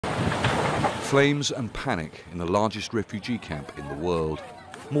Flames and panic in the largest refugee camp in the world.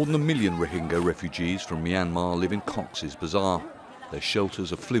 More than 1 million Rohingya refugees from Myanmar live in Cox's Bazar. Their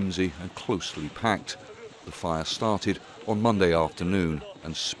shelters are flimsy and closely packed. The fire started on Monday afternoon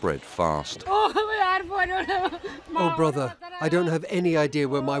and spread fast. Oh brother, I don't have any idea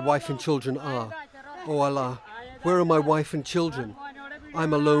where my wife and children are. Oh Allah, where are my wife and children?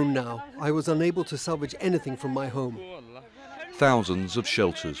 I'm alone now. I was unable to salvage anything from my home. Thousands of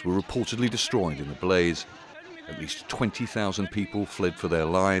shelters were reportedly destroyed in the blaze. At least 20,000 people fled for their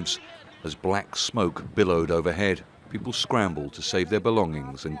lives. As black smoke billowed overhead, people scrambled to save their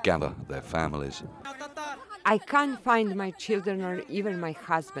belongings and gather their families. I can't find my children or even my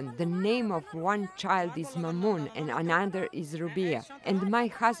husband. The name of one child is Mamun and another is Rubia, and my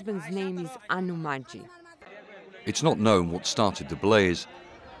husband's name is Anumaji. It's not known what started the blaze.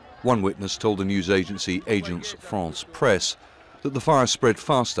 One witness told the news agency Agence France Presse that the fire spread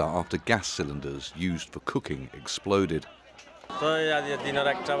faster after gas cylinders used for cooking exploded.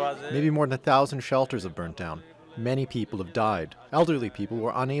 Maybe more than 1,000 shelters have burnt down. Many people have died. Elderly people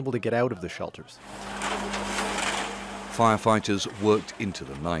were unable to get out of the shelters. Firefighters worked into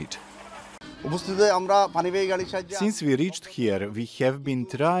the night. Since we reached here, we have been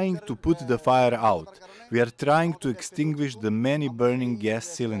trying to put the fire out. We are trying to extinguish the many burning gas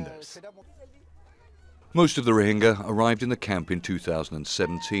cylinders. Most of the Rohingya arrived in the camp in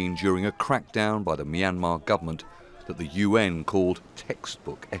 2017 during a crackdown by the Myanmar government that the UN called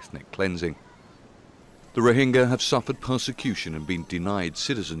textbook ethnic cleansing. The Rohingya have suffered persecution and been denied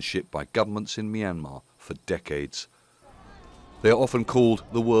citizenship by governments in Myanmar for decades. They are often called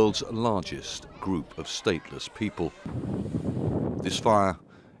the world's largest group of stateless people. This fire,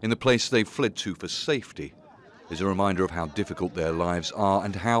 in the place they've fled to for safety, is a reminder of how difficult their lives are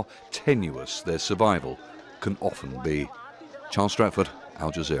and how tenuous their survival can often be. Stratford,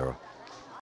 Al Jazeera.